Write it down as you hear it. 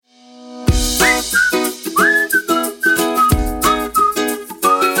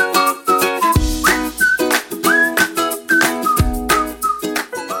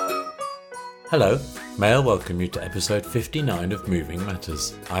Hello, may I welcome you to episode 59 of Moving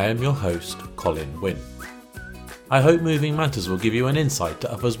Matters. I am your host, Colin Wynne. I hope Moving Matters will give you an insight to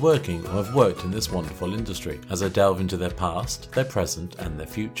others working or have worked in this wonderful industry as I delve into their past, their present and their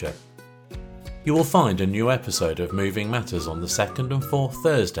future. You will find a new episode of Moving Matters on the second and fourth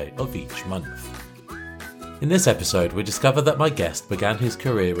Thursday of each month. In this episode, we discover that my guest began his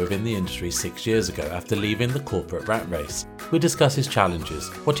career within the industry 6 years ago after leaving the corporate rat race. We discuss his challenges,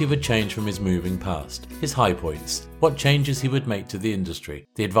 what he would change from his moving past, his high points, what changes he would make to the industry,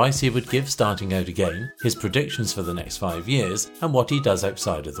 the advice he would give starting out again, his predictions for the next 5 years, and what he does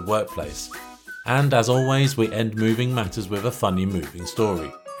outside of the workplace. And as always, we end Moving Matters with a funny moving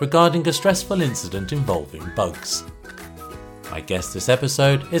story regarding a stressful incident involving bugs. My guest this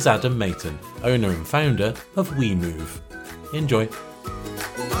episode is Adam Mayton, owner and founder of WeMove. Enjoy.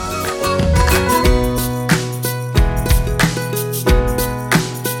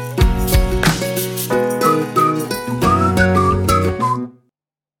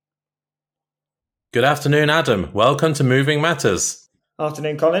 Good afternoon, Adam. Welcome to Moving Matters.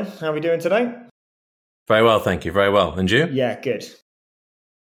 Afternoon, Colin. How are we doing today? Very well, thank you. Very well. And you? Yeah, good.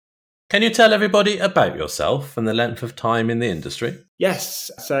 Can you tell everybody about yourself and the length of time in the industry? Yes.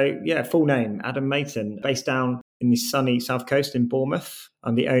 So, full name, Adam Mayton, based down in the sunny South Coast in Bournemouth.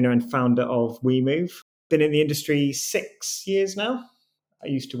 I'm the owner and founder of WeMove. Been in the industry 6 years now. I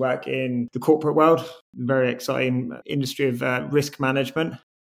used to work in the corporate world, very exciting industry of risk management.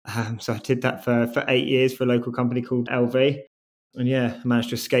 So I did that for 8 years for a local company called LV. And I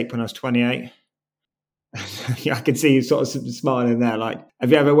managed to escape when I was 28. I can see you sort of smiling there. Like,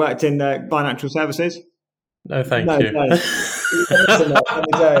 have you ever worked in financial services? No, thank you. No. Listen,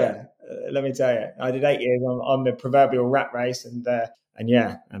 let me tell you. I did 8 years on the proverbial rat race, and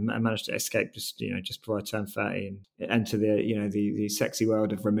I managed to escape just before I turned 30 and enter the sexy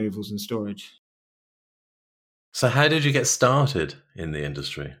world of removals and storage. So how did you get started in the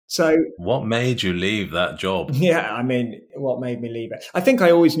industry? So what made you leave that job? What made me leave it? I think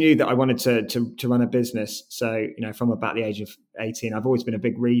I always knew that I wanted to run a business. So, from about the age of 18, I've always been a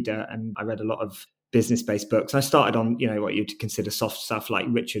big reader and I read a lot of business-based books. I started on, what you'd consider soft stuff like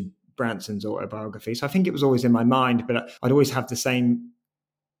Richard Branson's autobiography. So I think it was always in my mind, but I'd always have the same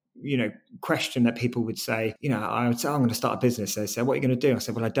question that people would say, I would say, I'm going to start a business. They say, what are you going to do? I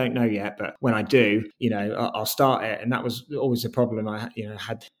said, well, I don't know yet, but when I do, I'll start it. And that was always a problem. I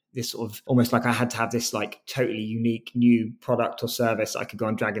had this sort of almost like I had to have this like totally unique new product or service I could go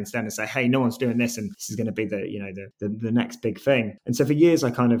on Dragon's Den and say, hey, no one's doing this. And this is going to be the next big thing. And so for years,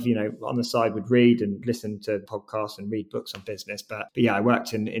 I kind of, on the side would read and listen to podcasts and read books on business. But I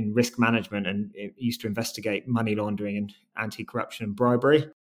worked in risk management and used to investigate money laundering and anti-corruption and bribery.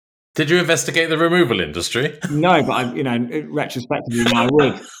 Did you investigate the removal industry? No, but retrospectively, now I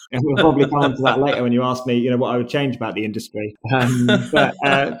would. And we'll probably come on to that later when you ask me, what I would change about the industry. But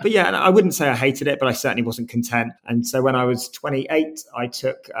I wouldn't say I hated it, but I certainly wasn't content. And so when I was 28, I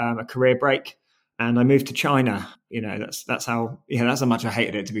took a career break and I moved to China. That's how much I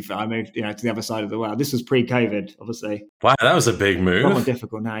hated it. To be fair, I moved, to the other side of the world. This was pre-COVID, obviously. Wow, that was a big move. A lot more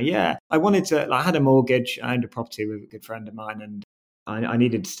difficult now. Yeah, I wanted to. I had a mortgage. I owned a property with a good friend of mine, and I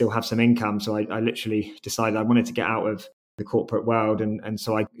needed to still have some income. So I literally decided I wanted to get out of the corporate world. And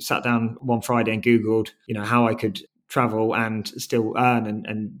so I sat down one Friday and Googled, how I could travel and still earn.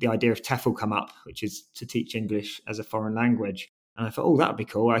 And the idea of TEFL come up, which is to teach English as a foreign language. And I thought, that would be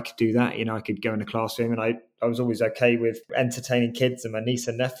cool. I could do that. I could go in a classroom, and I was always okay with entertaining kids and my niece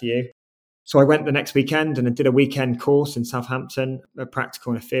and nephew. So I went the next weekend and I did a weekend course in Southampton, a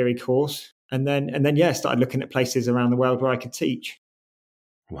practical and a theory course. And then started looking at places around the world where I could teach.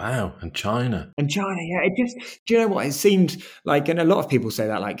 Wow. And China. Yeah. It just, do you know what? It seemed like, and a lot of people say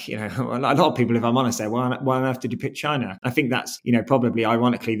that, like, a lot of people, if I'm honest, say, why on earth did you pick China? I think that's, probably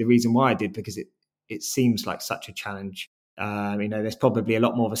ironically the reason why I did, because it seems like such a challenge. There's probably a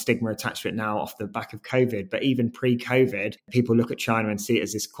lot more of a stigma attached to it now off the back of COVID, but even pre-COVID, people look at China and see it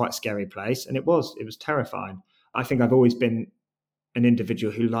as this quite scary place. And it was terrifying. I think I've always been an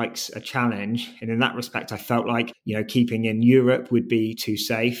individual who likes a challenge. And in that respect, I felt like, keeping in Europe would be too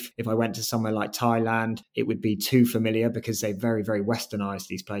safe. If I went to somewhere like Thailand, it would be too familiar because they very, very westernized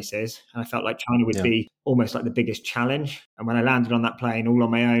these places. And I felt like China would be almost like the biggest challenge. And when I landed on that plane all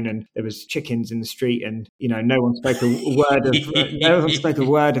on my own, and there was chickens in the street, and, no one spoke a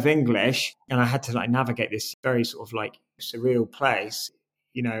word of English. And I had to navigate this very sort of surreal place.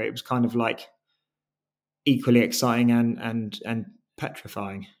 It was kind of equally exciting and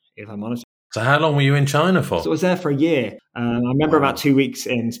petrifying, if I'm honest. So how long were you in China for? So I was there for a year. I remember about 2 weeks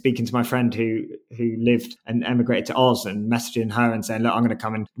in speaking to my friend who lived and emigrated to Oz and messaging her and saying, look, I'm going to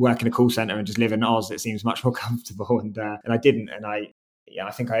come and work in a call center and just live in Oz. It seems much more comfortable. And I didn't. And I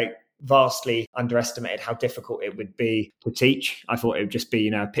think I vastly underestimated how difficult it would be to teach. I thought it would just be,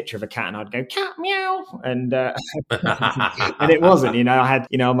 a picture of a cat and I'd go, cat meow. And and it wasn't, I had,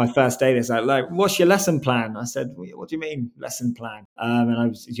 on my first day, it's like, what's your lesson plan? I said, what do you mean lesson plan? And I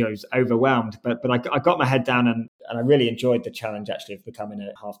was, was overwhelmed, but I got my head down and I really enjoyed the challenge actually of becoming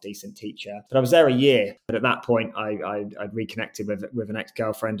a half decent teacher. But I was there a year. But at that point, I'd reconnected with an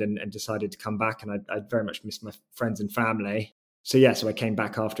ex-girlfriend and decided to come back. And I very much missed my friends and family. So I came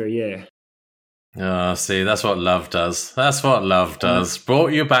back after a year. Oh, see, that's what love does. That's what love does.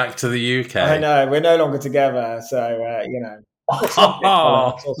 Brought you back to the UK. I know, we're no longer together. So,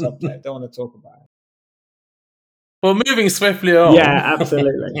 subject, don't want to talk about it. Well, moving swiftly on. Yeah,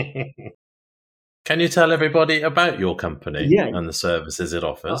 absolutely. Can you tell everybody about your company and the services it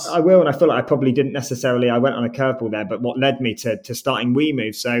offers? I will, and I feel like I probably didn't necessarily, I went on a curveball there, but what led me to starting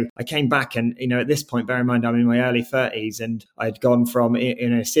WeMove. So I came back and, at this point, bear in mind, I'm in my early 30s and I'd gone from,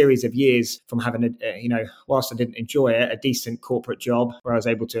 in a series of years, from having, whilst I didn't enjoy it, a decent corporate job where I was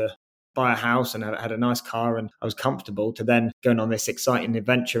able to buy a house and I had a nice car and I was comfortable, to then going on this exciting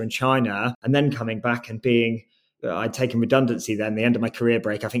adventure in China and then coming back and I'd taken redundancy then, the end of my career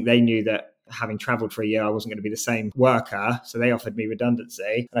break. I think they knew that having traveled for a year, I wasn't going to be the same worker. So they offered me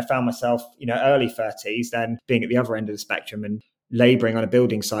redundancy. And I found myself, early 30s, then being at the other end of the spectrum and laboring on a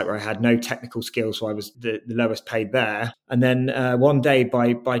building site where I had no technical skills. So I was the lowest paid there. And then one day,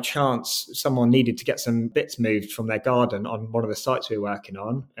 by chance, someone needed to get some bits moved from their garden on one of the sites we were working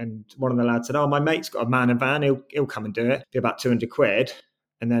on. And one of the lads said, my mate's got a man and van. He'll come and do it. Be about 200 quid.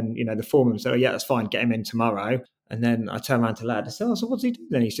 And then, the foreman said, yeah, that's fine. Get him in tomorrow. And then I turned around to the lad and said, so what's he doing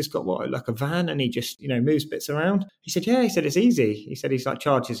then? He's just got like a van and he just, moves bits around. He said, yeah, it's easy. He said, he's like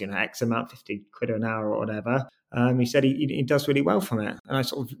charges, X amount, 50 quid an hour or whatever. He said he does really well from it. And I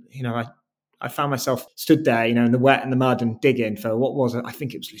sort of, I found myself stood there, in the wet and the mud and digging for what was it? I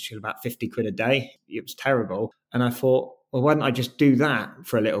think it was literally about 50 quid a day. It was terrible. And I thought, well, why don't I just do that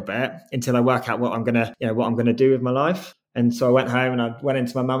for a little bit until I work out what I'm going to do with my life? And so I went home and I went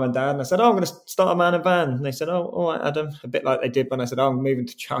into my mum and dad and I said, I'm going to start a man and van. And they said, oh, all right, Adam, a bit like they did when I said, I'm moving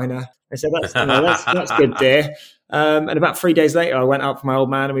to China. They said, that's good, dear. And about 3 days later, I went out for my old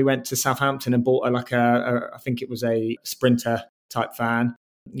man and we went to Southampton and bought I think it was a Sprinter type van,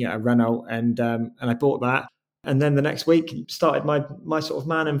 a Renault. And I bought that. And then the next week started my sort of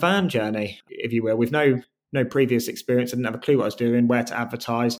man and van journey, if you will, with no previous experience. I didn't have a clue what I was doing, where to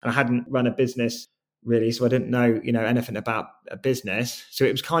advertise. And I hadn't run a business really, so I didn't know, anything about a business. So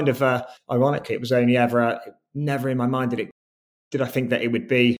it was kind of, ironically, it was only never in my mind did I think that it would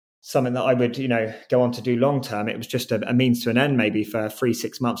be something that I would, go on to do long term. It was just a means to an end, maybe for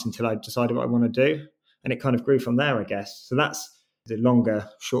 3-6 months until I decided what I want to do. And it kind of grew from there, I guess. So that's the longer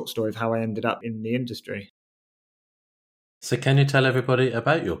short story of how I ended up in the industry. So can you tell everybody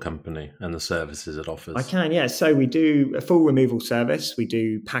about your company and the services it offers? I can, yeah. So we do a full removal service. We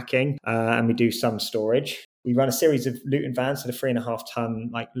do packing and we do some storage. We run a series of Luton vans, so the 3.5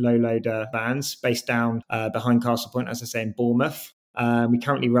 ton low loader vans based down behind Castle Point, as I say, in Bournemouth. We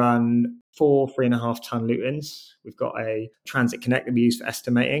currently run 4 3.5 ton Lutons. We've got a Transit Connect that we use for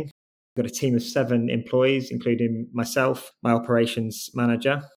estimating. We've got a team of 7 employees, including myself, my operations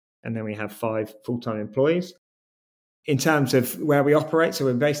manager, and then we have 5 full-time employees. In terms of where we operate, so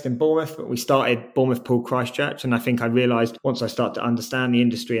we're based in Bournemouth, but we started Bournemouth, Poole, Christchurch. And I think I realised once I start to understand the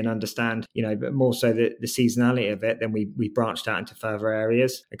industry and understand, but more so the seasonality of it, then we branched out into further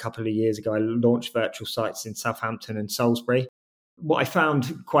areas. A couple of years ago, I launched virtual sites in Southampton and Salisbury. What I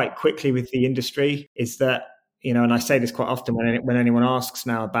found quite quickly with the industry is that, and I say this quite often when anyone asks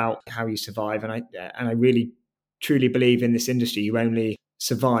now about how you survive, and I really truly believe in this industry, you only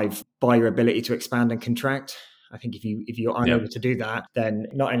survive by your ability to expand and contract. I think if you're unable to do that, then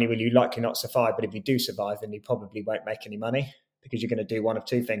not only will you likely not survive, but if you do survive, then you probably won't make any money because you're going to do one of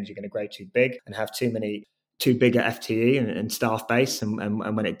two things. You're going to grow too big and have too bigger FTE and staff base.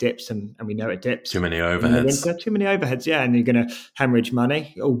 And when it dips, and we know it dips. Too many overheads. Too many overheads, yeah. And you're going to hemorrhage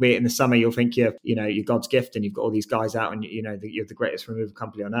money, albeit in the summer you'll think you're God's gift and you've got all these guys out and you're the greatest removal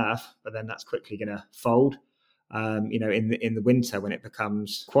company on earth. But then that's quickly going to fold. In the winter when it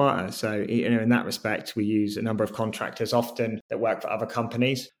becomes quieter. So, in that respect, we use a number of contractors often that work for other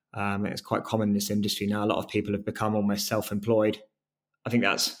companies. It's quite common in this industry now. A lot of people have become almost self-employed. I think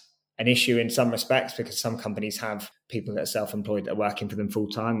that's an issue in some respects because some companies have people that are self-employed that are working for them full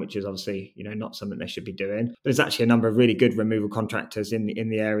time, which is obviously, not something they should be doing. But there's actually a number of really good removal contractors in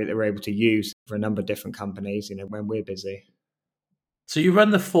the area that we're able to use for a number of different companies, when we're busy. So you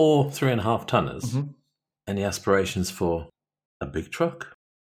run the 4 3.5 tonners. Mm-hmm. Any aspirations for a big truck?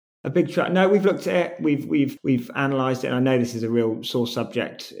 A big truck? No, we've looked at it. We've analysed it, and I know this is a real sore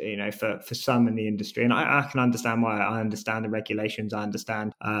subject, for some in the industry. And I can understand why. I understand the regulations. I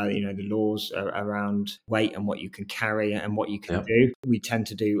understand, the laws around weight and what you can carry and what you can do. We tend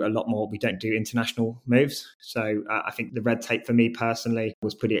to do a lot more. We don't do international moves. So I think the red tape for me personally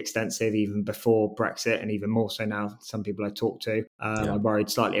was pretty extensive even before Brexit, and even more so now. Some people I talk to, I worried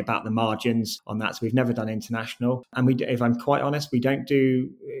slightly about the margins on that. So we've never done international, and if I'm quite honest, we don't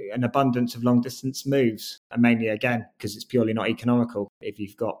do an abundance of long distance moves, and mainly again because it's purely not economical. If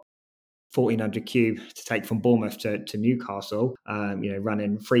you've got 1400 cube to take from Bournemouth to Newcastle,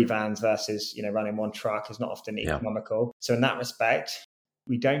 running 3 vans versus running 1 truck is not often economical. So in that respect,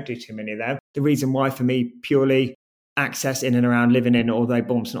 we don't do too many of them. The reason why for me, purely access in and around living in, although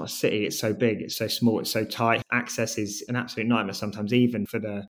Bournemouth's not a city, it's so big, it's so small, it's so tight. Access is an absolute nightmare sometimes. Even for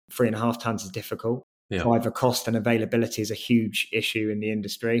the 3.5 tons is difficult. Driver cost and availability is a huge issue in the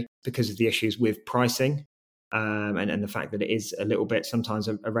industry because of the issues with pricing, and the fact that it is a little bit sometimes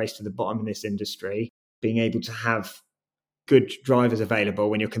a race to the bottom in this industry. Being able to have good drivers available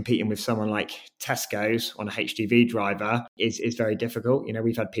when you're competing with someone like Tesco's on a HGV driver is very difficult.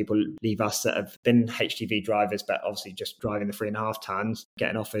 We've had people leave us that have been HGV drivers, but obviously just driving the 3.5 tons,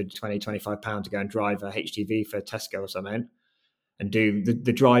 getting offered £20-25 to go and drive a HGV for Tesco or something, and do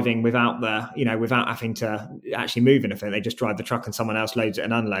the driving without without having to actually move anything. They just drive the truck and someone else loads it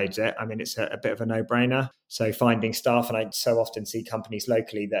and unloads it. I mean, it's a bit of a no-brainer. So finding staff, and I so often see companies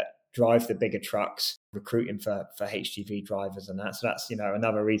locally that drive the bigger trucks recruiting for HGV drivers and that. So that's,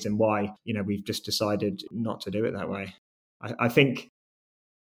 another reason why, we've just decided not to do it that way. I think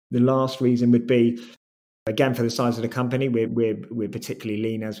the last reason would be, again, for the size of the company, we're particularly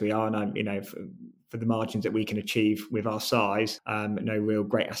lean as we are, and I'm, for the margins that we can achieve with our size, no real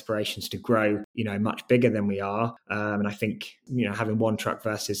great aspirations to grow, much bigger than we are. And I think, having 1 truck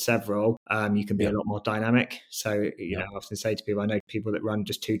versus several, you can be a lot more dynamic. So, I often say to people, I know people that run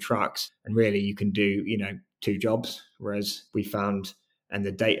just 2 trucks, and really you can do, 2 jobs. Whereas we found, and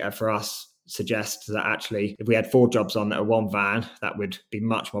the data for us suggests that actually if we had 4 jobs on that are 1 van, that would be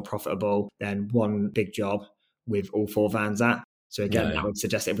much more profitable than 1 big job with all 4 vans at. So again, that would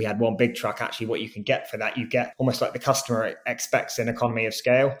suggest that if we had 1 big truck, actually what you can get for that, you get almost like the customer expects an economy of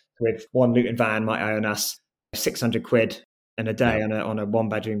scale. With 1 Luton van might earn us 600 quid in a day on a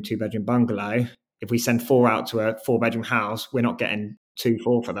 1-bedroom, 2-bedroom bungalow. If we send 4 out to a 4-bedroom house, we're not getting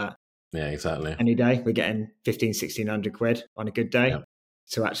 2-4 for that. Yeah, exactly. Any day, we're getting 1,500-1,600 quid on a good day. Yeah.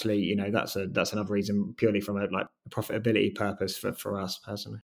 So actually, that's another reason purely from a profitability purpose for us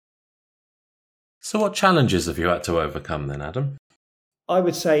personally. So what challenges have you had to overcome then, Adam? I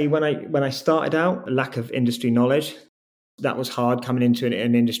would say when I started out, a lack of industry knowledge. That was hard coming into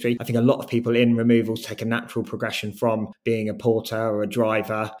an industry. I think a lot of people in removals take a natural progression from being a porter or a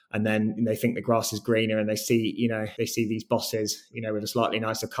driver, and then they think the grass is greener, and they see these bosses, with a slightly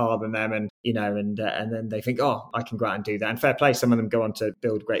nicer car than them, and then they think, oh, I can go out and do that. And fair play, some of them go on to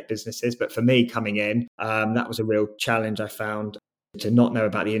build great businesses. But for me coming in, that was a real challenge I found, to not know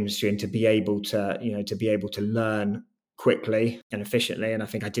about the industry and to be able to learn quickly and efficiently. And I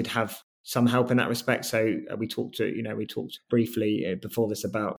think I did have some help in that respect. So we talked briefly before this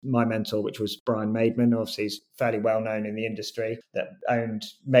about my mentor, which was Brian Maidman. Obviously, he's fairly well known in the industry, that owned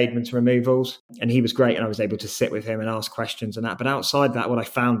Maidman's Removals, and he was great. And I was able to sit with him and ask questions and that. But outside that, what I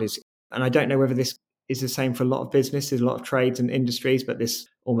found is, and I don't know whether this is the same for a lot of businesses, a lot of trades and industries, but this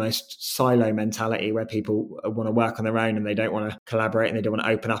almost silo mentality where people want to work on their own and they don't want to collaborate and they don't want to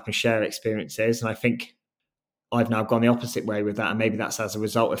open up and share experiences. And I think I've now gone the opposite way with that. And maybe that's as a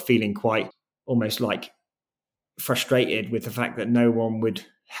result of feeling quite almost like frustrated with the fact that no one would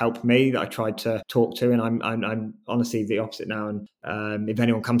help me that I tried to talk to. And I'm honestly the opposite now. And if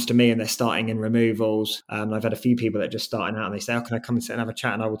anyone comes to me and they're starting in removals, I've had a few people that are just starting out and they say, oh, can I come and sit and have a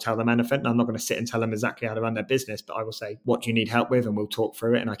chat? And I will tell them anything. And I'm not going to sit and tell them exactly how to run their business, but I will say, what do you need help with? And we'll talk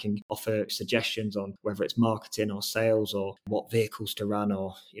through it. And I can offer suggestions on whether it's marketing or sales or what vehicles to run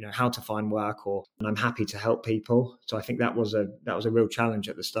or, how to find work, and I'm happy to help people. So I think that was a real challenge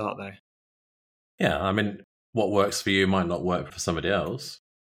at the start though. Yeah. I mean, what works for you might not work for somebody else.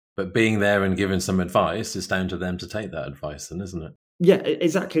 But being there and giving some advice is down to them to take that advice, then, isn't it? Yeah,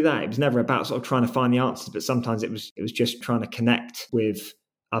 exactly that. It was never about sort of trying to find the answers, but sometimes it was just trying to connect with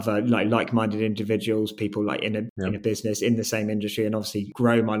other like-minded individuals, people like in a business in the same industry, and obviously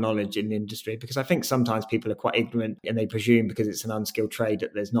grow my knowledge in the industry, because I think sometimes people are quite ignorant and they presume because it's an unskilled trade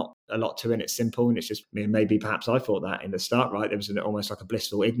that there's not a lot to it and it's simple, and it's just, maybe perhaps I thought that in the start, right? There was almost like a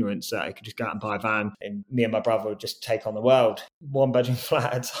blissful ignorance that I could just go out and buy a van and me and my brother would just take on the world one bedroom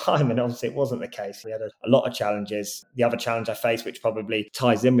flat at a time, and obviously it wasn't the case. We had a lot of challenges. The other challenge I faced, which probably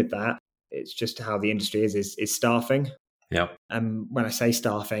ties in with that, it's just how the industry is staffing. Yeah. And when I say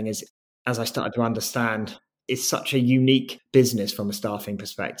staffing, is as I started to understand, it's such a unique business from a staffing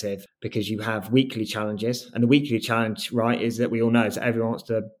perspective, because you have weekly challenges. And the weekly challenge, right, is that we all know is that everyone wants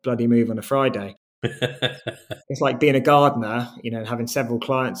to bloody move on a Friday. It's like being a gardener, having several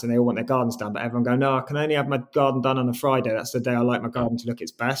clients and they all want their gardens done, but everyone go, no, I can only have my garden done on a Friday. That's the day I like my garden to look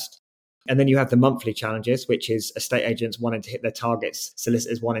its best. And then you have the monthly challenges, which is estate agents wanting to hit their targets,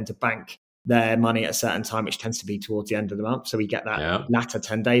 solicitors wanting to bank their money at a certain time, which tends to be towards the end of the month. So we get that latter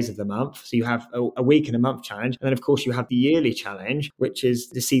 10 days of the month. So you have a week and a month challenge. And then, of course, you have the yearly challenge, which is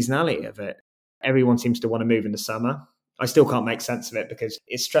the seasonality of it. Everyone seems to want to move in the summer. I still can't make sense of it because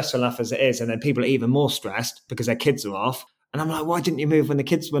it's stressful enough as it is. And then people are even more stressed because their kids are off. And I'm like, why didn't you move when the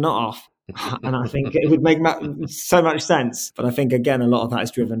kids were not off? And I think it would make so much sense. But I think, again, a lot of that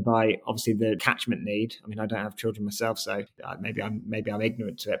is driven by, obviously, the catchment need. I mean, I don't have children myself, so maybe I'm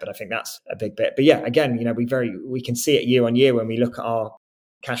ignorant to it, but I think that's a big bit. But yeah, again, we can see it year on year when we look at our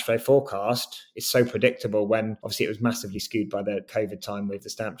cash flow forecast. It's so predictable, when obviously it was massively skewed by the COVID time with the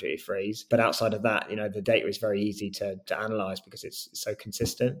stamp duty freeze. But outside of that, the data is very easy to analyze because it's so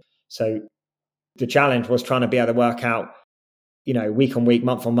consistent. So the challenge was trying to be able to work out, week on week,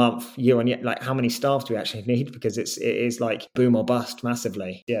 month on month, year on year, like how many staff do we actually need? Because it is like boom or bust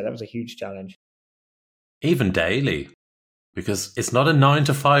massively. Yeah, that was a huge challenge. Even daily, because it's not a 9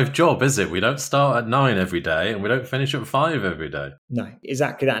 to 5 job, is it? We don't start at 9 every day and we don't finish at 5 every day. No,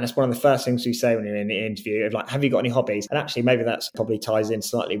 exactly that. And it's one of the first things we say when you're in the interview of like, have you got any hobbies? And actually, maybe that's probably ties in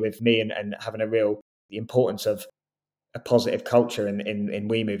slightly with me and having the importance of a positive culture in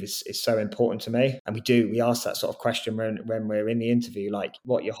WeMove is so important to me. And we ask that sort of question when we're in the interview, like,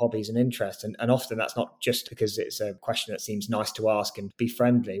 what are your hobbies and interests? And often that's not just because it's a question that seems nice to ask and be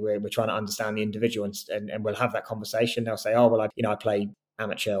friendly. We're trying to understand the individual, and we'll have that conversation. They'll say, oh, well, I play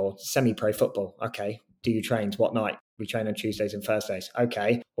amateur or semi-pro football. Okay. Do you train? What night? We train on Tuesdays and Thursdays.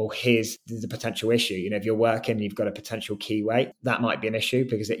 Okay, well, here's the potential issue. If you're working, you've got a potential key weight. That might be an issue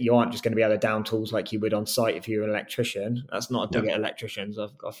because you aren't just going to be able to down tools like you would on site if you're an electrician. That's not a dig at electricians.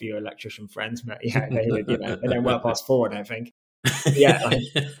 I've got a few electrician friends, but yeah, they don't work past 4, I don't think. Yeah,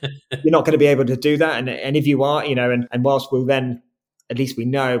 you're not going to be able to do that. And if you are, and whilst we'll then, at least we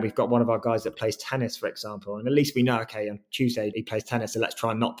know we've got one of our guys that plays tennis, for example, and at least we know, okay, on Tuesday he plays tennis, so let's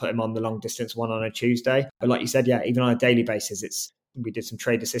try and not put him on the long distance one on a Tuesday. But like you said, yeah, even on a daily basis, we did some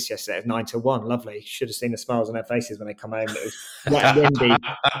trade assist yesterday at 9 to 1. Lovely. Should have seen the smiles on their faces when they come home. It was wet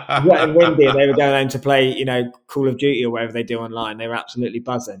and windy, and they were going home to play, Call of Duty or whatever they do online. They were absolutely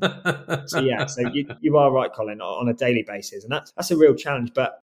buzzing. So you are right, Colin, on a daily basis, and that's a real challenge.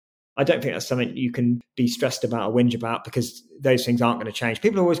 But I don't think that's something you can be stressed about or whinge about, because those things aren't going to change.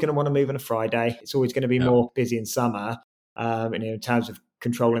 People are always going to want to move on a Friday. It's always going to be more busy in summer. And in terms of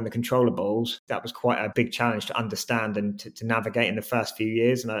controlling the controllables, that was quite a big challenge to understand and to navigate in the first few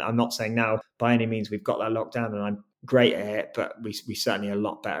years. And I'm not saying now by any means we've got that locked down and I'm great at it, but we certainly are a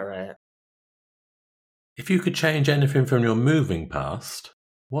lot better at it. If you could change anything from your moving past,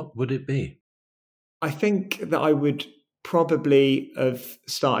 what would it be? I think that I would probably have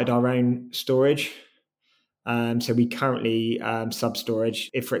started our own storage. So we currently sub-storage.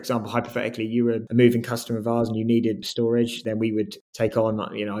 If, for example, hypothetically, you were a moving customer of ours and you needed storage, then we would take on,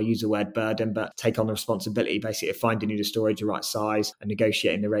 I use the word burden, but take on the responsibility basically of finding you the storage the right size and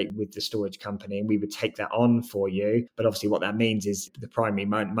negotiating the rate with the storage company. And we would take that on for you. But obviously what that means is the primary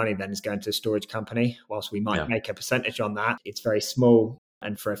money then is going to the storage company. Whilst we might make a percentage on that, it's very small.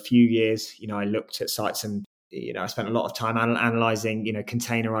 And for a few years, I looked at sites and I spent a lot of time analyzing,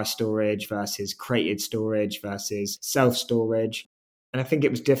 containerized storage versus crated storage versus self-storage. And I think it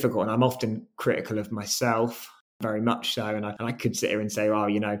was difficult. And I'm often critical of myself, very much so. And I could sit here and say, well,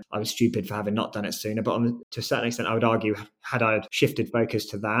 I was stupid for having not done it sooner. But to a certain extent, I would argue, had I shifted focus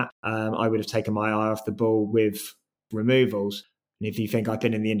to that, I would have taken my eye off the ball with removals. And if you think I've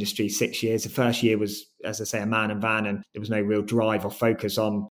been in the industry 6 years, the first year was, as I say, a man and van, and there was no real drive or focus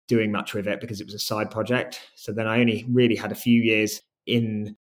on doing much with it because it was a side project. So then I only really had a few years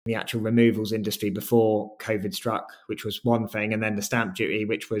in the actual removals industry before COVID struck, which was one thing. And then the stamp duty,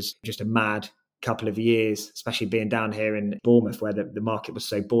 which was just a mad couple of years, especially being down here in Bournemouth, where the market was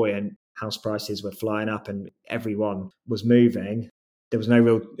so buoyant, house prices were flying up and everyone was moving. there was no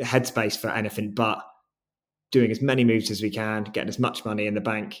real headspace for anything but doing as many moves as we can, getting as much money in the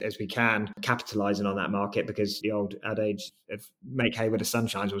bank as we can, capitalizing on that market, because the old adage of make hay where the sun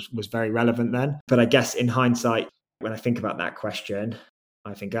shines was very relevant then. But I guess in hindsight, when I think about that question,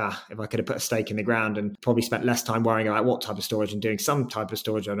 I think, if I could have put a stake in the ground and probably spent less time worrying about what type of storage and doing some type of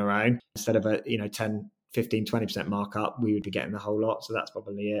storage on our own, instead of a 10, 15, 20% markup, we would be getting the whole lot. So that's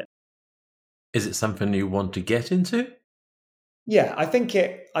probably it. Is it something you want to get into? Yeah, I think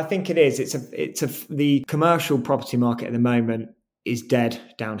it is. The commercial property market at the moment is dead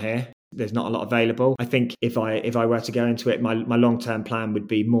down here. There's not a lot available. I think if I were to go into it, my long-term plan would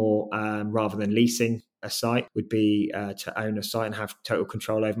be more, rather than leasing a site, would be to own a site and have total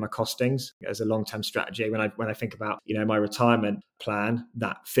control over my costings as a long-term strategy. When I think about my retirement plan,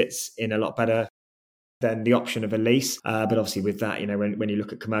 that fits in a lot better than the option of a lease. But obviously with that, when you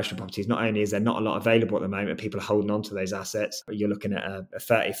look at commercial properties, not only is there not a lot available at the moment, people are holding on to those assets, but you're looking at a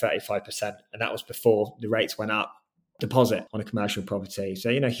 30-35%. And that was before the rates went up, deposit on a commercial property. So,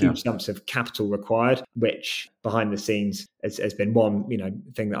 huge sums of capital required, which behind the scenes has been one,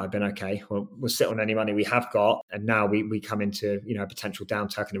 thing that I've been, okay, we'll sit on any money we have got. And now we come into, a potential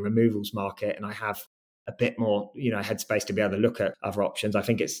downturn in the removals market. And I have a bit more, headspace to be able to look at other options. I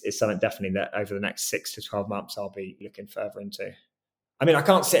think it's something definitely that over the next 6 to 12 months, I'll be looking further into. I mean, I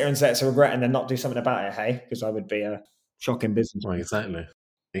can't sit here and say it's a regret and then not do something about it, hey, because I would be a shocking business. Well,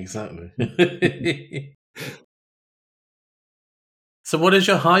 exactly. So what is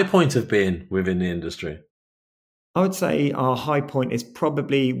your high point of being within the industry? I would say our high point is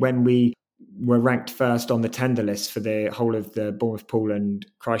probably when we were ranked first on the tender list for the whole of the Bournemouth Pool and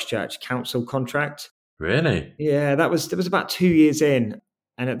Christchurch Council contract. Really? Yeah, there was about 2 years in.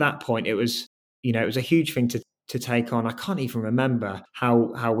 And at that point, it was a huge thing to take on. I can't even remember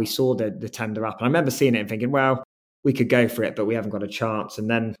how we saw the tender up. And I remember seeing it and thinking, well, we could go for it, but we haven't got a chance. And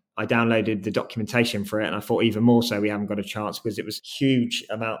then I downloaded the documentation for it. And I thought even more so, we haven't got a chance, because it was huge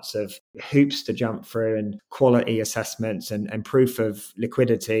amounts of hoops to jump through and quality assessments and proof of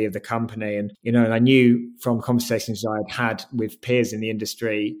liquidity of the company. And, and I knew from conversations I had with peers in the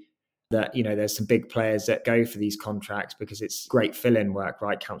industry that, there's some big players that go for these contracts because it's great fill-in work,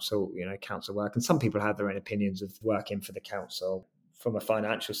 right? Council work. And some people have their own opinions of working for the council from a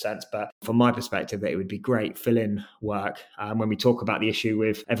financial sense. But from my perspective, it would be great fill-in work. When we talk about the issue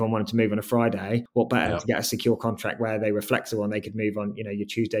with everyone wanting to move on a Friday, what better to get a secure contract where they were flexible and they could move on, your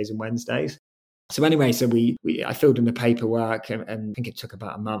Tuesdays and Wednesdays. So anyway, I filled in the paperwork and I think it took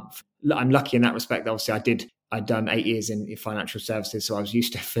about a month. I'm lucky in that respect. Obviously, I'd done 8 years in financial services, so I was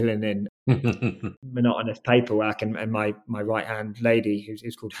used to filling in monotonous paperwork. And my right-hand lady,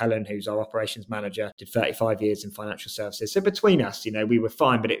 who's called Helen, who's our operations manager, did 35 years in financial services. So between us, we were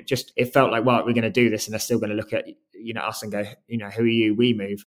fine, but it felt like, well, we're going to do this, and they're still going to look at, us and go, who are you? We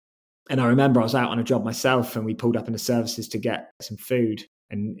move. And I remember I was out on a job myself, and we pulled up in the services to get some food.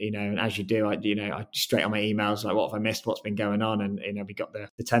 And, and as you do, I straight on my emails, like, what have I missed? What's been going on? And, we got the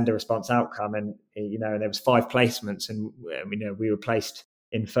tender response outcome, and, and there was 5 placements, and, we were placed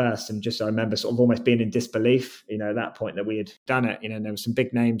in first. And just, I remember sort of almost being in disbelief, at that point that we had done it, and there were some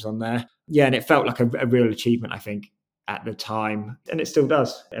big names on there. Yeah. And it felt like a real achievement, I think, at the time, and it still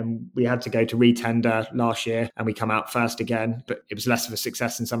does. And we had to go to retender last year, and we come out first again, but it was less of a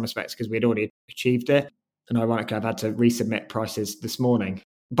success in some respects because we had already achieved it. And ironically, I've had to resubmit prices this morning.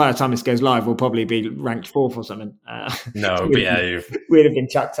 By the time this goes live, we'll probably be ranked 4th or something. No, we'd have been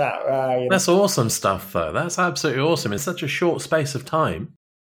chucked out. That's awesome stuff, though. That's absolutely awesome. In such a short space of time.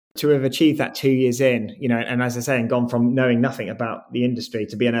 To have achieved that 2 years in, and as I say, and gone from knowing nothing about the industry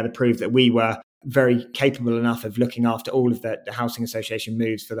to being able to prove that we were very capable enough of looking after all of the housing association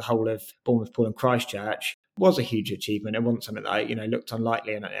moves for the whole of Bournemouth Pool and Christchurch was a huge achievement. It wasn't something that I, looked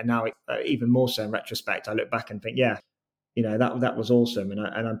unlikely. And now, even more so in retrospect, I look back and think, yeah, that was awesome.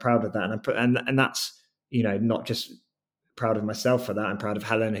 And I'm proud of that. And that's, not just proud of myself for that. I'm proud of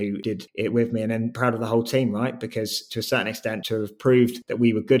Helen, who did it with me, and then proud of the whole team, right? Because to a certain extent, to have proved that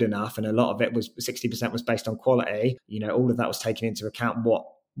we were good enough, and a lot of it was 60% was based on quality, all of that was taken into account what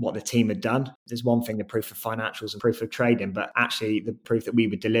the team had done. There's one thing, the proof of financials and proof of trading, but actually the proof that we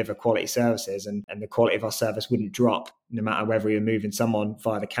would deliver quality services and the quality of our service wouldn't drop no matter whether we were moving someone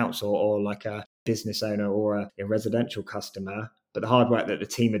via the council or like a business owner or a residential customer. But the hard work that the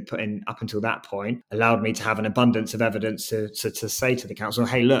team had put in up until that point allowed me to have an abundance of evidence to say to the council,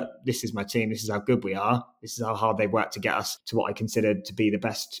 hey, look, this is my team. This is how good we are. This is how hard they've worked to get us to what I considered to be the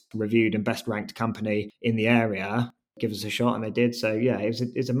best reviewed and best ranked company in the area. Give us a shot, and they did. So yeah,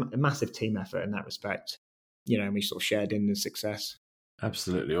 it was a massive team effort in that respect, and we sort of shared in the success.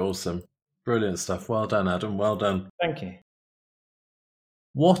 Absolutely awesome. Brilliant stuff. Well done, Adam. Well done. Thank you.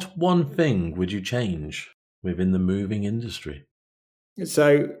 What one thing would you change within the moving industry?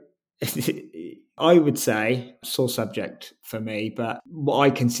 So I would say sore subject for me, but what I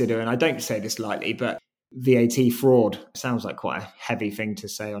consider, and I don't say this lightly, but VAT fraud sounds like quite a heavy thing to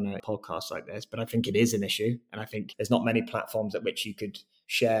say on a podcast like this, but I think it is an issue. And I think there's not many platforms at which you could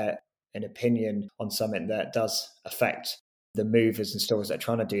share an opinion on something that does affect the movers and stores that are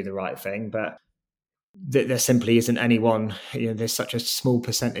trying to do the right thing. But there simply isn't anyone, there's such a small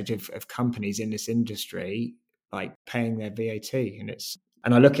percentage of companies in this industry like paying their VAT.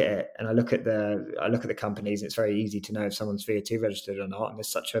 And I look at it and I look at the companies, and it's very easy to know if someone's VAT registered or not. And there's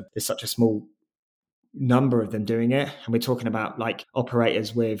such a small number of them doing it. And we're talking about like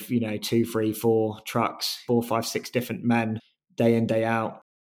operators with, 2, 3, 4 trucks, 4, 5, 6 different men, day in, day out,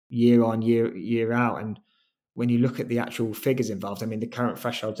 year on, year out. And when you look at the actual figures involved, I mean, the current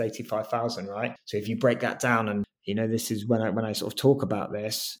threshold's 85,000, right? So if you break that down, and this is when I sort of talk about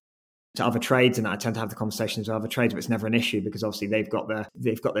this to other trades, and I tend to have the conversations with other trades, but it's never an issue because obviously they've got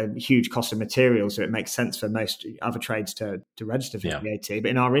the huge cost of materials, so it makes sense for most other trades to register for VAT. But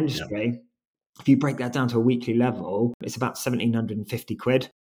in our industry, if you break that down to a weekly level, it's about 1,750 quid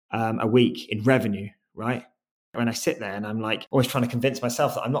a week in revenue, right? When I sit there and I'm like always trying to convince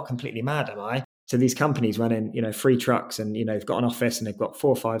myself that I'm not completely mad, am I? So these companies running, 3 trucks and, they've got an office and they've got 4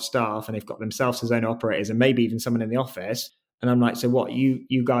 or 5 staff and they've got themselves as owner operators and maybe even someone in the office. And I'm like, so what,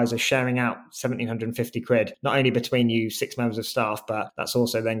 you guys are sharing out 1,750 quid, not only between you 6 members of staff, but that's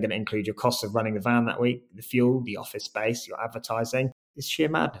also then going to include your costs of running the van that week, the fuel, the office space, your advertising. It's sheer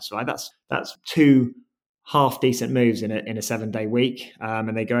madness, right? That's 2 half decent moves in a 7-day week.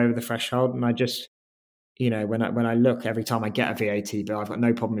 And they go over the threshold. And I just, when I look every time I get a VAT bill, I've got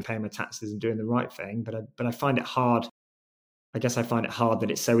no problem with paying my taxes and doing the right thing. But I find it hard. I guess I find it hard that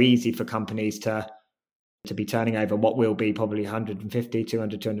it's so easy for companies to be turning over what will be probably 150,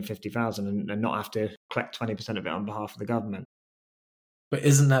 200, 250,000 and not have to collect 20% of it on behalf of the government. But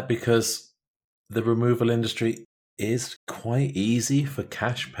isn't that because the removal industry is quite easy for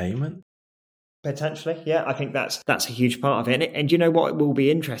cash payment? Potentially, yeah. I think that's a huge part of it. And you know what? It will be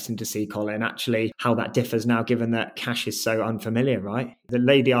interesting to see, Colin, actually how that differs now, given that cash is so unfamiliar, right? The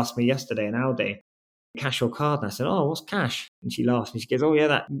lady asked me yesterday in Aldi, cash or card? And I said, oh, what's cash? And she laughed and she goes, oh yeah,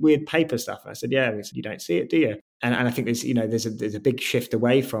 that weird paper stuff. And I said, yeah. And said, you don't see it, do you? And I think there's a big shift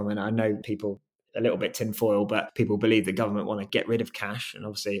away from, and I know people a little bit tinfoil, but people believe the government want to get rid of cash, and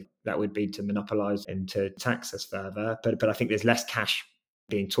obviously that would be to monopolise and to tax us further. But I think there's less cash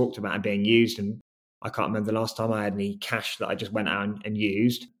being talked about and being used, and I can't remember the last time I had any cash that I just went out and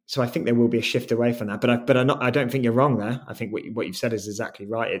used. So I think there will be a shift away from that. But I don't think you're wrong there. I think what you've said is exactly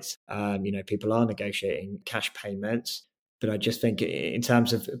right. It's people are negotiating cash payments, but I just think in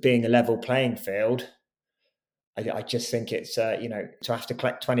terms of being a level playing field, I just think it's to have to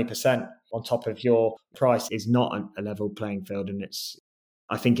collect 20% on top of your price is not a level playing field, and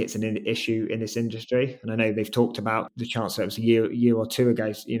I think it's an issue in this industry. And I know they've talked about, the Chancellor, it was a year or two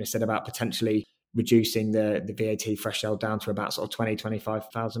ago, said about potentially reducing the VAT threshold down to about sort of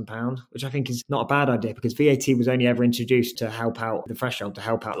 £25,000, which I think is not a bad idea, because VAT was only ever introduced to help out the threshold, to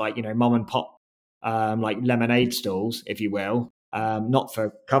help out like, mom and pop, like lemonade stalls, if you will, not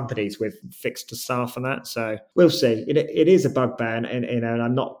for companies with fixed staff and that. So we'll see. It is a bugbear, and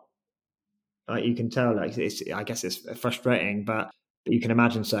I'm not, like, you can tell, like, I guess it's frustrating, but you can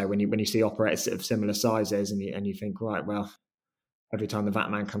imagine so when you see operators of similar sizes and you think, right, well, every time the VAT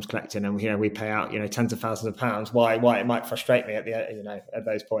man comes collecting and we pay out tens of thousands of pounds, why it might frustrate me at at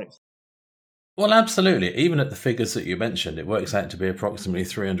those points. Well, absolutely. Even at the figures that you mentioned, it works out to be approximately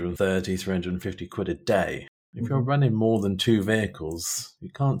 330, 350 quid a day. If you're running more than 2 vehicles, you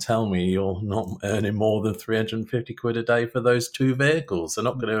can't tell me you're not earning more than 350 quid a day for those 2 vehicles. They're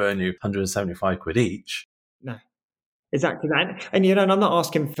not going to earn you 175 quid each. No. Exactly that. And and I'm not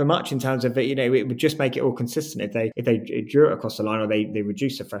asking for much in terms of it, it would just make it all consistent. If they drew it across the line, or they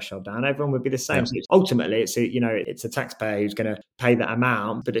reduce the threshold down, everyone would be the same. Yeah. So ultimately it's a taxpayer who's going to pay that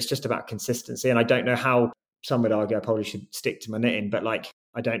amount, but it's just about consistency. And I don't know how, some would argue I probably should stick to my knitting, but like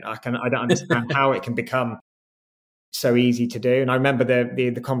I don't understand how it can become so easy to do. And I remember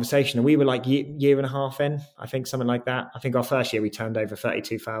the conversation, and we were like year and a half in, I think, something like that. I think our first year we turned over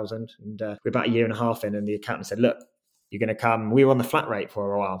 32,000, and we're about a year and a half in, and the accountant said, look, you're going to come. We were on the flat rate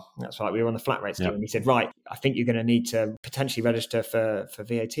for a while. That's right. We were on the flat rate scheme. Yep. And he said, right, I think you're going to need to potentially register for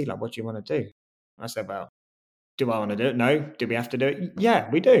VAT. Like, what do you want to do? I said, well, Do I want to do it? No. Do we have to do it? Yeah,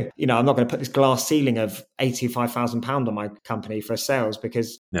 we do. I'm not going to put this glass ceiling of £85,000 on my company for sales,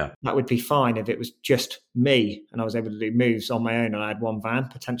 because that would be fine if it was just me and I was able to do moves on my own and I had one van.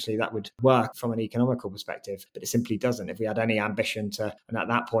 Potentially that would work from an economical perspective, but it simply doesn't. If we had any ambition to, and at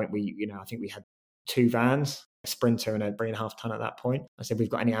that point I think we had 2 vans, a Sprinter and a 3.5 ton at that point. I said, we've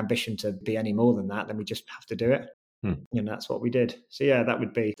got any ambition to be any more than that, then we just have to do it. And that's what we did. So yeah, that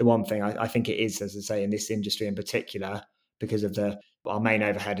would be the one thing. I think it is, as I say, in this industry in particular, because of our main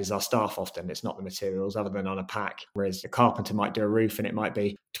overhead is our staff often. It's not the materials other than on a pack. Whereas a carpenter might do a roof and it might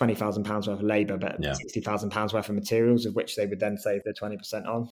be £20,000 worth of labour, but £60,000 worth of materials, of which they would then save the 20%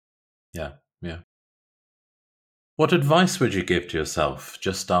 on. Yeah. What advice would you give to yourself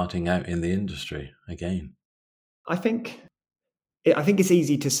just starting out in the industry again? I think it's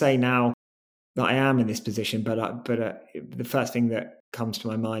easy to say now that I am in this position, but the first thing that comes to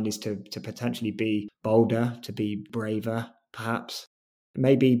my mind is to potentially be bolder, to be braver, perhaps.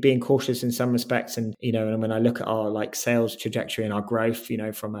 Maybe being cautious in some respects. And, and when I look at our sales trajectory and our growth,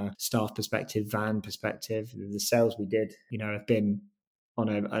 from a staff perspective, van perspective, the sales we did, have been on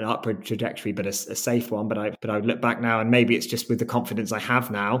an upward trajectory, but a safe one. But I look back now, and maybe it's just with the confidence I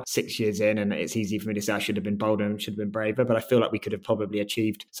have now, 6 years in, and it's easy for me to say I should have been bolder and should have been braver. But I feel like we could have probably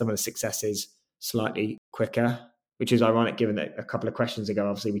achieved some of the successes slightly quicker, which is ironic given that a couple of questions ago,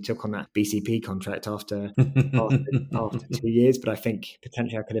 obviously we took on that BCP contract after 2 years, but I think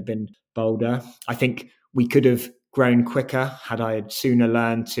potentially I could have been bolder. I think we could have grown quicker had I sooner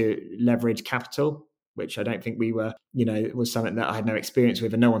learned to leverage capital, which I don't think we were, it was something that I had no experience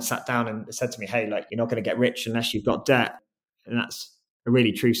with, and no one sat down and said to me, hey, you're not going to get rich unless you've got debt. And that's a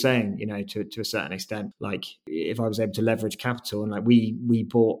really true saying, to a certain extent. If I was able to leverage capital, and we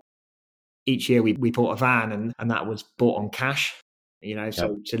bought, each year we bought a van, and that was bought on cash,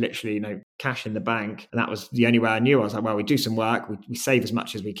 so literally, cash in the bank. And that was the only way I knew. I was like, well, we do some work, we save as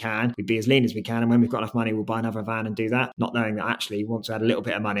much as we can, we be as lean as we can. And when we've got enough money, we'll buy another van and do that. Not knowing that actually, once I had a little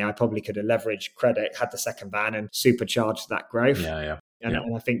bit of money, I probably could have leveraged credit, had the second van and supercharged that growth. And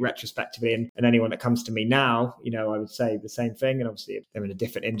I think retrospectively, and anyone that comes to me now, I would say the same thing. And obviously, if they're in a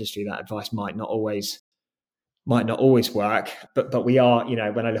different industry, that advice might not always work, but we are,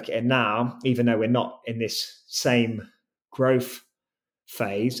 when I look at it now, even though we're not in this same growth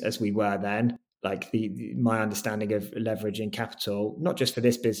phase as we were then, my understanding of leveraging capital, not just for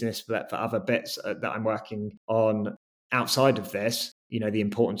this business, but for other bits that I'm working on outside of this, the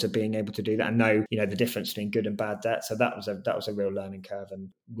importance of being able to do that and know, the difference between good and bad debt. So that was a real learning curve, and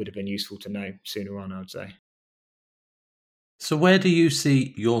would have been useful to know sooner on, I would say. So where do you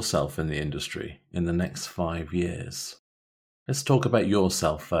see yourself in the industry in the next 5 years? Let's talk about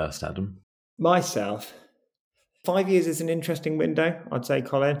yourself first, Adam. Myself. 5 years is an interesting window, I'd say,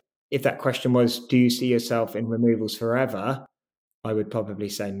 Colin. If that question was, do you see yourself in removals forever? I would probably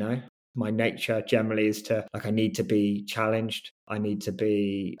say no. My nature generally is I need to be challenged. I need to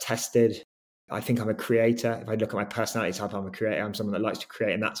be tested. I think I'm a creator. If I look at my personality type, I'm a creator. I'm someone that likes to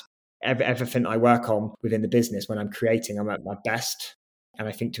create, and that's everything I work on within the business. When I'm creating, I'm at my best. And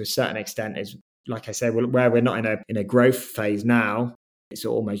I think to a certain extent is, like I said, where we're not in a growth phase now, it's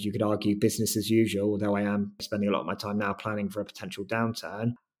almost, you could argue, business as usual, although I am spending a lot of my time now planning for a potential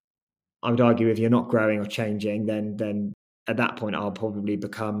downturn. I would argue if you're not growing or changing, then at that point, I'll probably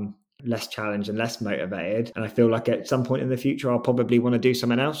become less challenged and less motivated. And I feel like at some point in the future, I'll probably want to do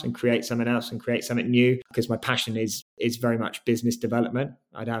something else and create something new, because my passion is very much business development.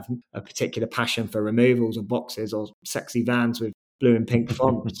 I'd have a particular passion for removals or boxes or sexy vans with blue and pink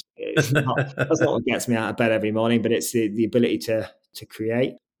fonts. That's not what gets me out of bed every morning, but it's the ability to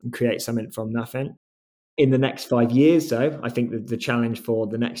create something from nothing. In the next 5 years, though, I think that the challenge for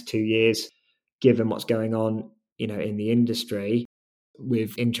the next 2 years, given what's going on, in the industry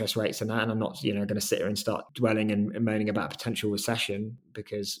with interest rates and that, and I'm not, going to sit here and start dwelling and moaning about a potential recession,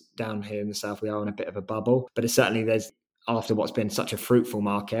 because down here in the South, we are in a bit of a bubble. But there's, after what's been such a fruitful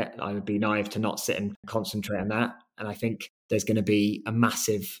market, I would be naive to not sit and concentrate on that. And I think there's going to be a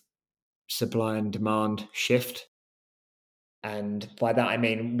massive supply and demand shift. And by that, I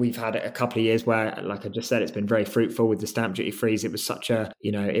mean, we've had a couple of years where, like I just said, it's been very fruitful with the stamp duty freeze. It was such a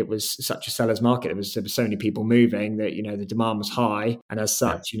seller's market. There was so many people moving that, the demand was high. And as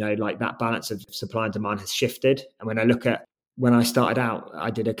such, that balance of supply and demand has shifted. And when I started out, I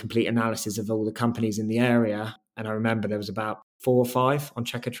did a complete analysis of all the companies in the area. And I remember there was about 4 or 5 on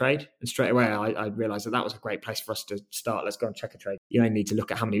Checkatrade. And straight away, I realized that was a great place for us to start. Let's go on Checkatrade. You only need to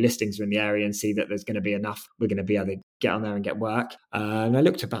look at how many listings are in the area and see that there's going to be enough. We're going to be able to get on there and get work. And I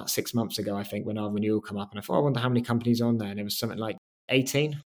looked about 6 months ago, I think, when our renewal came up, and I thought, I wonder how many companies are on there. And it was something like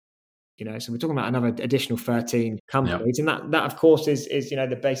 18. So we're talking about another additional 13 companies. Yeah. And that of course is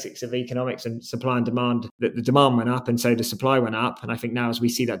the basics of economics and supply and demand. That the demand went up and so the supply went up. And I think now as we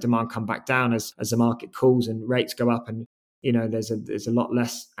see that demand come back down as the market cools and rates go up and there's a lot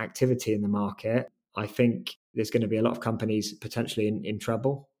less activity in the market, I think there's going to be a lot of companies potentially in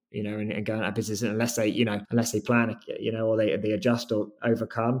trouble, and going out of business unless they plan, or they adjust or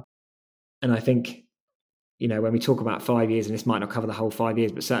overcome. And I think, when we talk about 5 years, and this might not cover the whole 5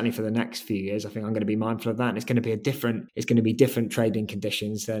 years, but certainly for the next few years, I think I'm going to be mindful of that. And it's going to be different trading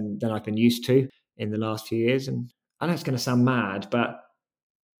conditions than I've been used to in the last few years. And I know it's going to sound mad, but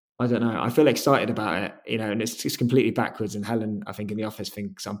I don't know. I feel excited about it, and it's completely backwards. And Helen, I think in the office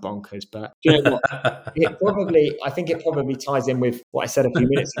thinks I'm bonkers, but do you know what? I think it probably ties in with what I said a few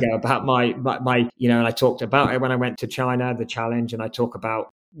minutes ago about my, and I talked about it when I went to China, the challenge, and I talk about,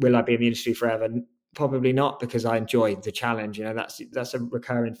 will I be in the industry forever? Probably not, because I enjoyed the challenge. That's a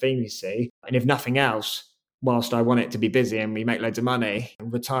recurring theme you see. And if nothing else, whilst I want it to be busy and we make loads of money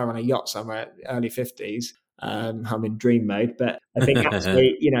and retire on a yacht somewhere, early 50s, I'm in dream mode. But I think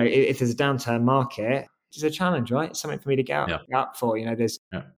actually, if there's a downturn market, it's a challenge, right? It's something for me to get up for.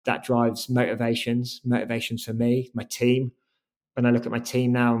 That drives motivations for me, my team. When I look at my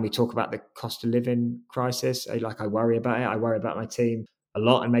team now and we talk about the cost of living crisis, I worry about it. I worry about my team a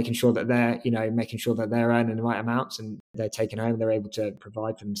lot and making sure that they're earning the right amounts and they're taking home, they're able to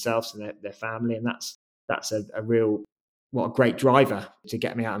provide for themselves and their family. And that's a real, what a great driver to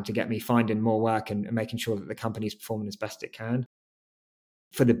get me out and to get me finding more work and making sure that the company's performing as best it can.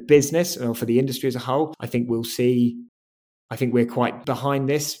 For the business or for the industry as a whole, I think we're quite behind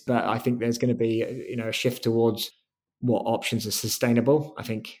this, but I think there's going to be a shift towards what options are sustainable. I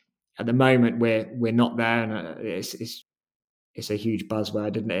think at the moment we're not there, and it's a huge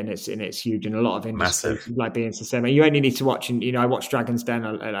buzzword, isn't it? And it's huge in a lot of industries. Massive. Like being sustainable. You only need to watch, and I watch Dragon's Den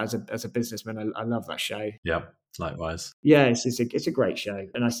as a businessman. I love that show. Yeah, likewise. Yeah, it's a great show,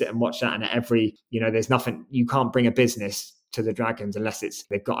 and I sit and watch that. And every there's nothing, you can't bring a business to the Dragons unless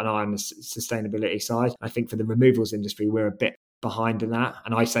they've got an eye on the sustainability side. I think for the removals industry, we're a bit behind in that,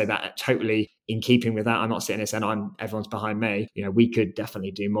 and I say that totally in keeping with that. I'm not sitting there saying everyone's behind me. We could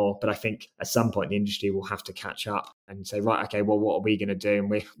definitely do more, but I think at some point the industry will have to catch up and say, right, okay, well, what are we going to do?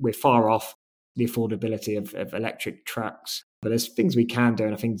 And we're far off the affordability of electric trucks, but there's things we can do,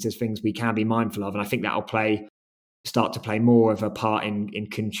 and I think there's things we can be mindful of, and I think that'll start to play more of a part in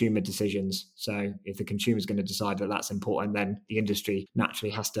consumer decisions. So if the consumer is going to decide that that's important, then the industry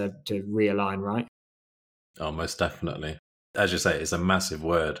naturally has to realign, right? Oh, most definitely. As you say, it's a massive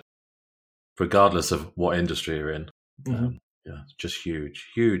word, regardless of what industry you're in. Mm-hmm. Just huge,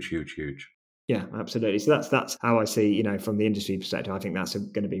 huge, huge, huge. Yeah, absolutely. So that's how I see, from the industry perspective, I think that's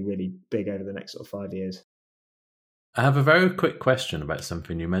going to be really big over the next sort of 5 years. I have a very quick question about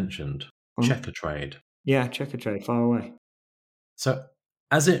something you mentioned, Checkatrade. Yeah, Checkatrade, far away. So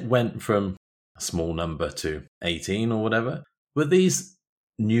as it went from a small number to 18 or whatever, were these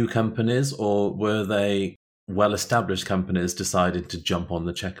new companies or were they well-established companies decided to jump on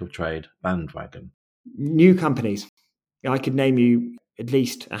the Checkatrade bandwagon? New companies. I could name you at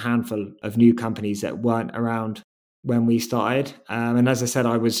least a handful of new companies that weren't around when we started. And as I said,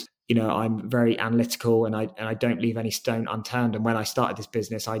 I'm very analytical and I don't leave any stone unturned. And when I started this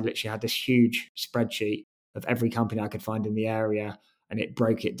business, I literally had this huge spreadsheet of every company I could find in the area. And it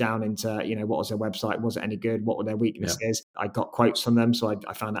broke it down into, what was their website? Was it any good? What were their weaknesses? Yeah. I got quotes from them. So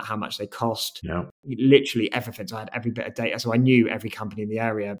I found out how much they cost. Yeah. Literally everything. So I had every bit of data. So I knew every company in the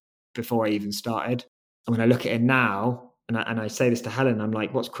area before I even started. And when I look at it now, and I say this to Helen, I'm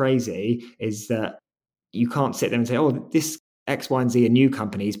like, what's crazy is that you can't sit there and say, oh, this X, Y, and Z are new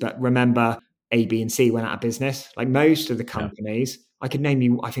companies, but remember A, B, and C went out of business. Like most of the companies, I could name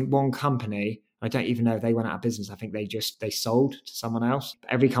you, I think one company, I don't even know if they went out of business. I think they sold to someone else.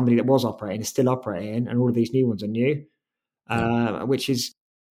 But every company that was operating is still operating, and all of these new ones are new, which is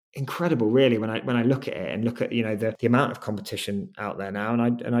incredible, really. When I look at it and look at the amount of competition out there now,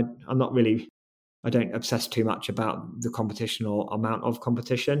 and I'm not really, I don't obsess too much about the competition or amount of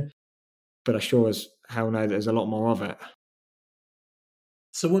competition, but I sure as hell know that there's a lot more of it.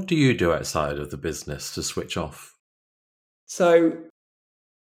 So what do you do outside of the business to switch off? So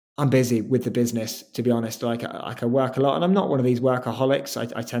I'm busy with the business, to be honest. Like I work a lot, and I'm not one of these workaholics.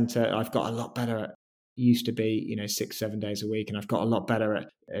 I've got a lot better at, used to be, 6-7 days a week, and I've got a lot better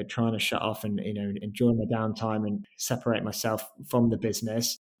at trying to shut off and, enjoy my downtime and separate myself from the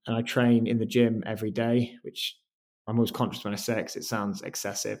business. And I train in the gym every day, which I'm always conscious when I say it because it sounds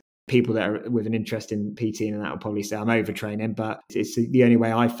excessive. People that are with an interest in PT and that will probably say I'm overtraining, but it's the only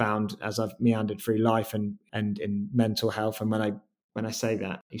way I found as I've meandered through life and in mental health. And when I when I say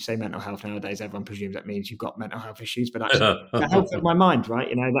that, you say mental health nowadays, everyone presumes that means you've got mental health issues, but actually the health of my mind, right?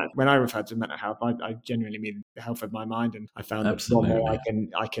 That when I refer to mental health, I genuinely mean the health of my mind. And I found that one way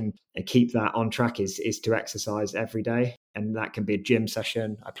I can keep that on track is to exercise every day. And that can be a gym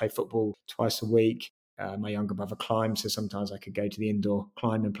session. I play football twice a week. My younger brother climbs, so sometimes I could go to the indoor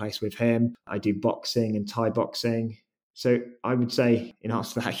climbing place with him. I do boxing and Thai boxing. So I would say,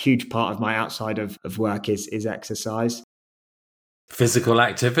 answer to that, a huge part of my outside of work is exercise. Physical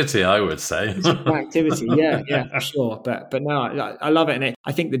activity, I would say. Physical activity, yeah, for sure. But no, I love it. And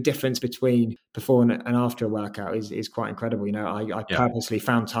I think the difference between before and after a workout is quite incredible. I purposely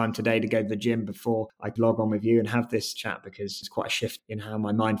found time today to go to the gym before I log on with you and have this chat, because it's quite a shift in how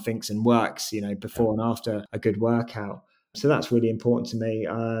my mind thinks and works, before and after a good workout. So that's really important to me.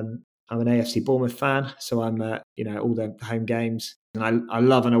 I'm an AFC Bournemouth fan, so I'm all the home games. And I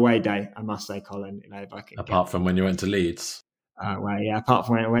love an away day, I must say, Colin. If I can Apart from when you went to Leeds. Apart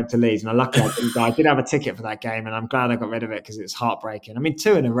from when I went to Leeds, and I'm lucky I didn't go. I did have a ticket for that game, and I'm glad I got rid of it because it's heartbreaking. I mean,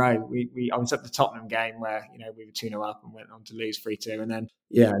 2 in a row. I was at the Tottenham game where we were 2-0 up and went on to lose 3-2, and then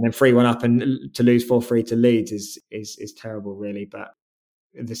 3-1 up and to lose 4-3 to Leeds is terrible, really. But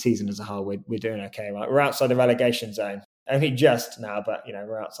the season as a whole, we're doing okay. Right, we're outside the relegation zone, only just now, but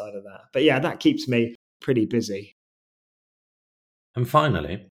we're outside of that. But that keeps me pretty busy. And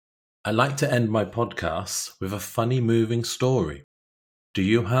finally, I like to end my podcasts with a funny, moving story. Do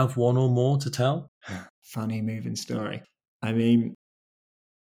you have one or more to tell? Funny, moving story. I mean,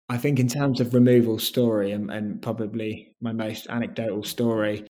 I think in terms of removal story and probably my most anecdotal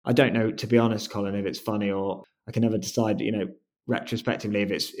story, I don't know, to be honest, Colin, if it's funny, or I can never decide, retrospectively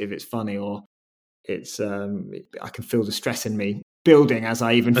if it's funny or it's I can feel the stress in me building as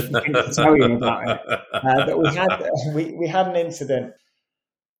I even think to tell you about it. But we had an incident,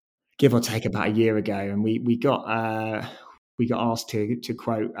 give or take, about a year ago, and we got asked to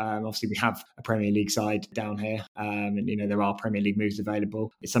quote. Obviously, we have a Premier League side down here, and there are Premier League moves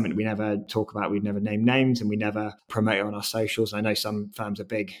available. It's something that we never talk about. We'd never name names, and we never promote it on our socials. I know some firms are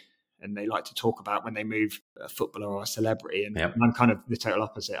big and they like to talk about when they move a footballer or a celebrity, and I'm kind of the total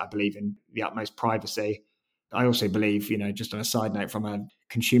opposite. I believe in the utmost privacy. I also believe, just on a side note, from a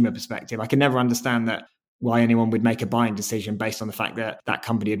consumer perspective, I can never understand that why anyone would make a buying decision based on the fact that that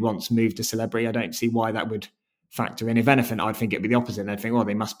company had once moved a celebrity. I don't see why that would factor in. If anything, I'd think it'd be the opposite. I'd think,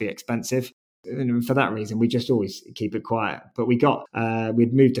 they must be expensive. And for that reason, we just always keep it quiet. But we'd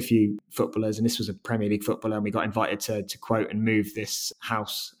moved a few footballers, and this was a Premier League footballer, and we got invited to quote and move this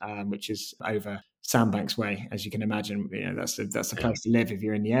house, which is over Sandbanks Way, as you can imagine. That's the place to live if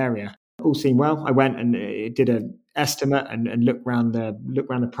you're in the area. All seemed well. I went and did an estimate and looked around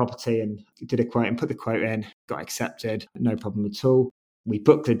the property and did a quote and put the quote in. Got accepted, no problem at all. We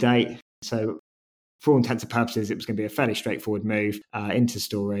booked the date, so for all intents and purposes, it was going to be a fairly straightforward move into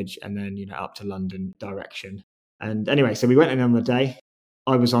storage and then, up to London direction. And anyway, so we went in on the day.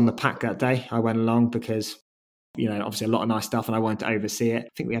 I was on the pack that day. I went along because, obviously a lot of nice stuff and I wanted to oversee it. I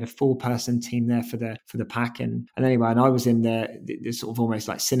think we had a 4-person team there for the pack. And anyway, and I was in the sort of almost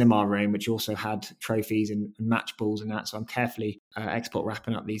like cinema room, which also had trophies and match balls and that. So I'm carefully export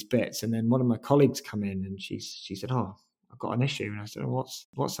wrapping up these bits. And then one of my colleagues come in and she said, "Oh, I've got an issue." And I said, "Oh,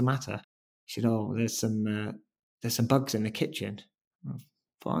 what's the matter?" She said, "Oh, there's some bugs in the kitchen." I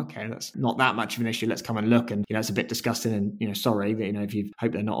thought, okay, that's not that much of an issue. Let's come and look. And it's a bit disgusting. And sorry that if you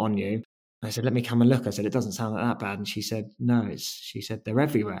hope they're not on you. And I said, "Let me come and look." I said, "It doesn't sound like that bad." And she said, "No, she said they're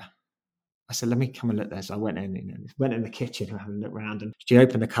everywhere." I said, "Let me come and look there." So I went in, went in the kitchen and had a look around. And she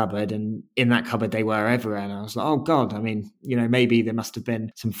opened the cupboard, and in that cupboard they were everywhere. And I was like, "Oh God!" I mean, maybe there must have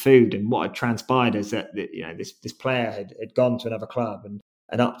been some food. And what had transpired is that this player had gone to another club and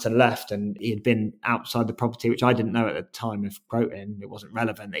up to the left, and he had been outside the property, which I didn't know at the time of quoting. It wasn't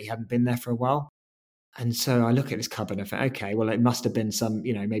relevant that he hadn't been there for a while. And so I look at this cupboard and I think, okay, well, it must have been some,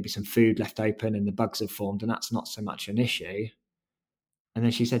 maybe some food left open and the bugs have formed, and that's not so much an issue. And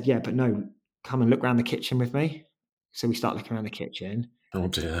then she said, "Yeah, but no, come and look around the kitchen with me." So we start looking around the kitchen. Oh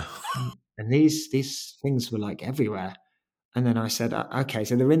dear. And these things were like everywhere. And then I said, okay,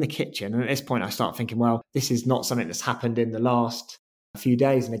 so they're in the kitchen. And at this point I start thinking, well, this is not something that's happened in the last few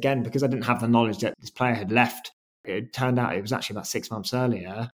days. And again, because I didn't have the knowledge that this player had left, it turned out it was actually about 6 months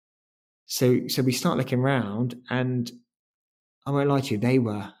earlier. So we start looking around, and I won't lie to you, they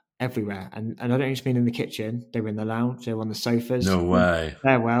were everywhere. And I don't just mean in the kitchen. They were in the lounge. They were on the sofas. No way.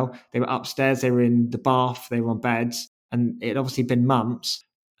 They were upstairs. They were in the bath. They were on beds. And it had obviously been months.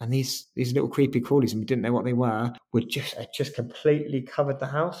 And these little creepy crawlies, and we didn't know what they were just completely covered the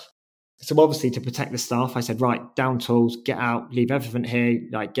house. So obviously, to protect the staff, I said, right, down tools, get out, leave everything here,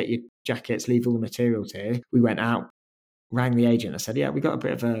 like get your jackets, leave all the materials here. We went out. rang the agent. I said, yeah, we've got a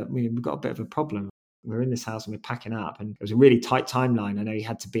bit of a problem. We're in this house and we're packing up, and it was a really tight timeline. I know he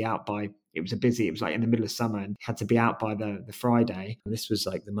had to be out by, it was like in the middle of summer, and had to be out by the Friday. And this was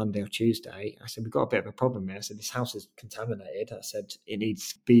like the Monday or Tuesday. I said, we've got a bit of a problem here. I said, this house is contaminated. I said, it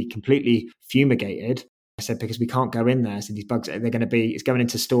needs to be completely fumigated. I said, because we can't go in there. I said, these bugs, it's going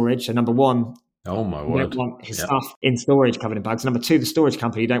into storage. So number one, Oh my you word. don't want his stuff in storage covered in bugs. Number two, the storage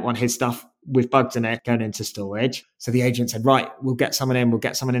company, you don't want his stuff with bugs in it going into storage. So the agent said, right, we'll get someone in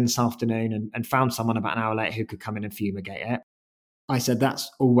this afternoon, and found someone about an hour later who could come in and fumigate it. I said,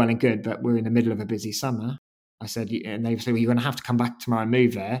 that's all well and good, but we're in the middle of a busy summer. I said, and they said, well, you're going to have to come back tomorrow and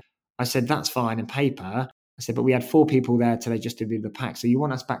move there. I said, that's fine in paper. I said, but we had 4 people there today just to do the pack. So you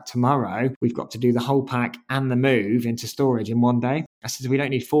want us back tomorrow? We've got to do the whole pack and the move into storage in one day. I said, we don't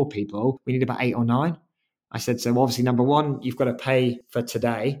need 4 people. We need about 8 or 9. I said, so obviously, number one, you've got to pay for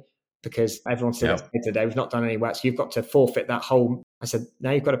today because everyone said it's today. We've not done any work. So you've got to forfeit that whole. I said,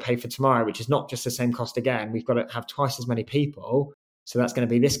 now you've got to pay for tomorrow, which is not just the same cost again. We've got to have twice as many people. So that's going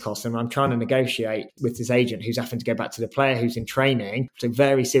to be this cost. And I'm trying to negotiate with this agent who's having to go back to the player who's in training. So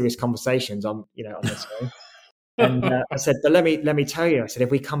very serious conversations on this thing. And I said, but let me tell you, I said, if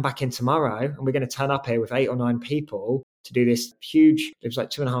we come back in tomorrow and we're going to turn up here with 8 or 9 people to do this huge, it was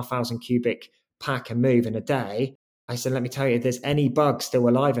like 2,500 cubic pack and move in a day. I said, let me tell you, if there's any bugs still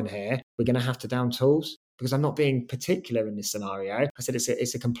alive in here, we're going to have to down tools, because I'm not being particular in this scenario. I said,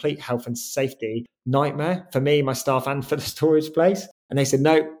 it's a complete health and safety nightmare for me, my staff, and for the storage place. And they said,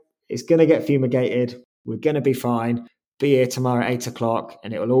 no, it's going to get fumigated. We're going to be fine. Be here tomorrow at 8 o'clock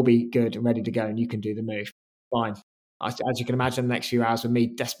and it will all be good and ready to go and you can do the move. Fine. As you can imagine, the next few hours with me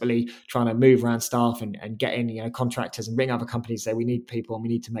desperately trying to move around staff and get in, contractors and ring other companies, say we need people and we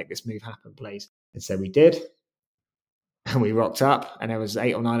need to make this move happen, please. And so we did. And we rocked up and there was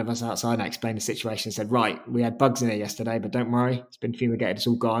 8 or 9 of us outside, and I explained the situation and said, right, we had bugs in here yesterday, but don't worry, it's been fumigated, it's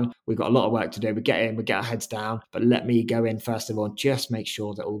all gone. We've got a lot of work to do. We get in, we get our heads down, but let me go in first of all and just make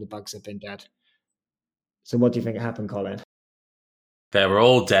sure that all the bugs have been dead. So what do you think happened, Colin? They were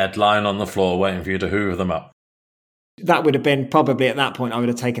all dead, lying on the floor, waiting for you to hoover them up. That would have been probably, at that point, I would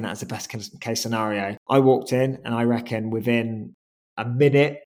have taken that as the best case scenario. I walked in and I reckon within a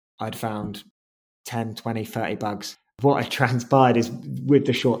minute, I'd found 10, 20, 30 bugs. What had transpired is, with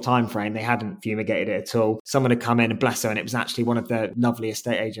the short time frame, they hadn't fumigated it at all. Someone had come in, and bless her, and it was actually one of the lovely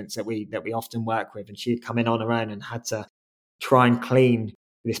estate agents that we often work with, and she had come in on her own and had to try and clean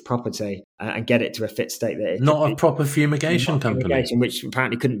this property and get it to a fit state that it not a proper fumigation company, which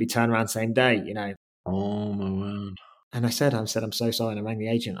apparently couldn't be turned around same day. Oh my word! And I said, I'm so sorry. And I rang the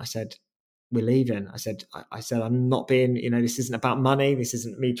agent. I said, we're leaving. I said, I'm not being, this isn't about money. This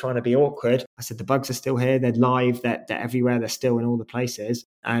isn't me trying to be awkward. I said, the bugs are still here. They're live. They're everywhere. They're still in all the places.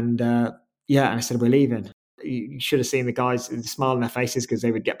 And and I said, we're leaving. You should have seen the guys, the smile on their faces, because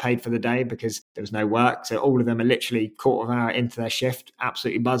they would get paid for the day because there was no work. So all of them are literally quarter of an hour into their shift,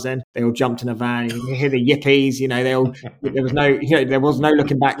 absolutely buzzing. They all jumped in a van. You can hear the yippies. There was no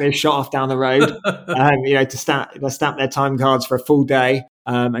looking back. They shot off down the road, to stamp their time cards for a full day.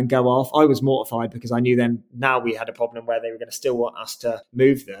 And go off. I was mortified because I knew then now we had a problem where they were going to still want us to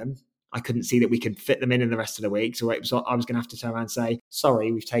move them. I couldn't see that we could fit them in the rest of the week. So I was going to have to turn around and say,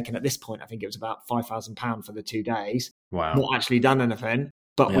 sorry, we've taken at this point, I think it was about £5,000 for the 2 days. Wow. Not actually done anything,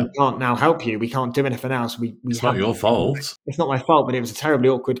 but we can't now help you. We can't do anything else. It's not your fault. It's not my fault, but it was a terribly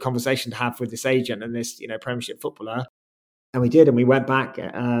awkward conversation to have with this agent and this, Premiership footballer. And we did, and we went back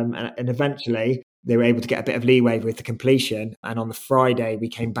and eventually they were able to get a bit of leeway with the completion. And on the Friday, we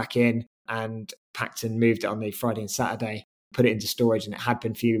came back in and packed and moved it on the Friday and Saturday, put it into storage, and it had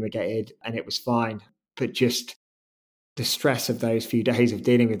been fumigated and it was fine. But just the stress of those few days of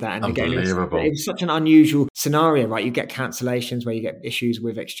dealing with that. And unbelievable. It was such an unusual scenario, right? You get cancellations where you get issues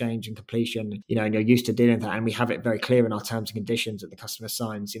with exchange and completion, and you're used to dealing with that. And we have it very clear in our terms and conditions that the customer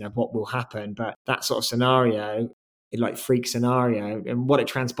signs, what will happen. But that sort of scenario, freak scenario, and what it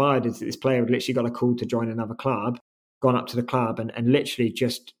transpired is that this player had literally got a call to join another club, gone up to the club and literally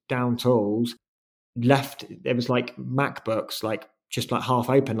just down tools, left. There was MacBooks, just half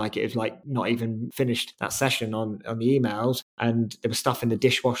open, it was not even finished that session on the emails, and there was stuff in the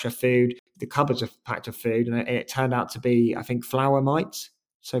dishwasher, food, the cupboards are packed of food, and it turned out to be, I think, flour mites.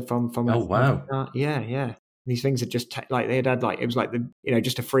 So from oh wow, yeah. These things are just it was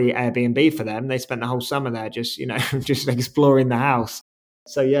just a free Airbnb for them. They spent the whole summer there just just exploring the house.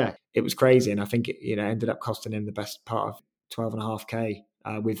 So yeah, it was crazy. And I think it ended up costing him the best part of 12.5K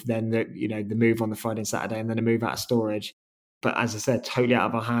with then the move on the Friday and Saturday and then a move out of storage. But as I said, totally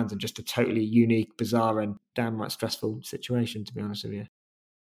out of our hands and just a totally unique, bizarre and downright stressful situation, to be honest with you.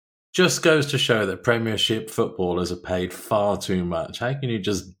 Just goes to show that Premiership footballers are paid far too much. How can you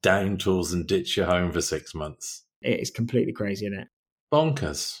just down tools and ditch your home for 6 months? It is completely crazy, isn't it?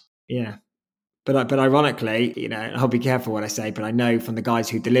 Bonkers. Yeah. But ironically, you know, I'll be careful what I say, but I know from the guys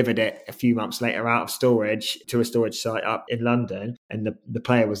who delivered it a few months later out of storage to a storage site up in London, and the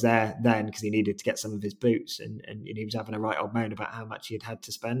player was there then because he needed to get some of his boots, and he was having a right old moan about how much he had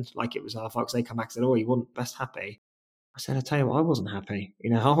to spend, like it was our fault. They come back and said, "Oh, you weren't best happy." I said, "I tell you what, I wasn't happy. You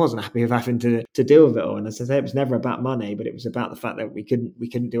know, I wasn't happy with having to deal with it all." And as I said, it was never about money, but it was about the fact that we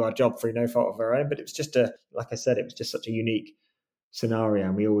couldn't do our job through no fault of our own. But it was just like I said, it was just such a unique scenario,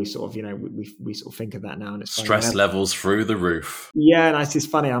 and we always sort of, you know, we sort of think of that now, and it's stress levels through the roof. Yeah, and it's just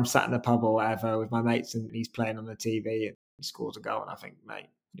funny. I'm sat in a pub or whatever with my mates, and he's playing on the TV, and he scores a goal, and I think, mate,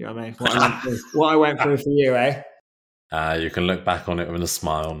 you know what I mean? What I went through for you, eh? You can look back on it with a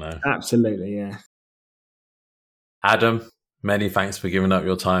smile now. Absolutely, yeah. Adam, many thanks for giving up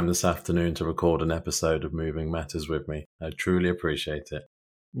your time this afternoon to record an episode of Moving Matters with me. I truly appreciate it.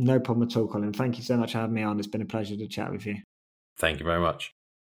 No problem at all, Colin. Thank you so much for having me on. It's been a pleasure to chat with you. Thank you very much.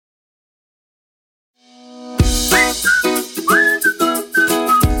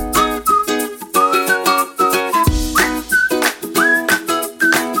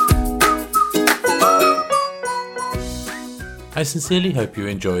 I sincerely hope you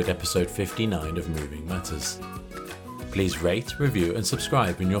enjoyed episode 59 of Moving Matters. Please rate, review and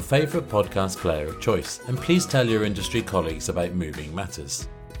subscribe in your favourite podcast player of choice, and please tell your industry colleagues about Moving Matters.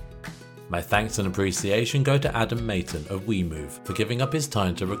 My thanks and appreciation go to Adam Mayton of WeMove for giving up his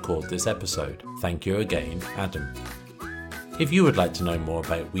time to record this episode. Thank you again, Adam. If you would like to know more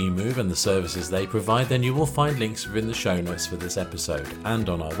about WeMove and the services they provide, then you will find links within the show notes for this episode and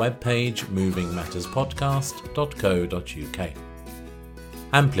on our webpage, movingmatterspodcast.co.uk.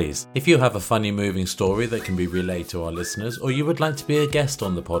 And please, if you have a funny moving story that can be relayed to our listeners, or you would like to be a guest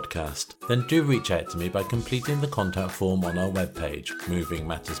on the podcast, then do reach out to me by completing the contact form on our webpage,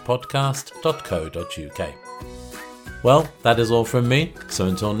 movingmatterspodcast.co.uk. Well, that is all from me, so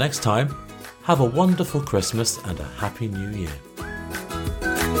until next time, have a wonderful Christmas and a Happy New Year.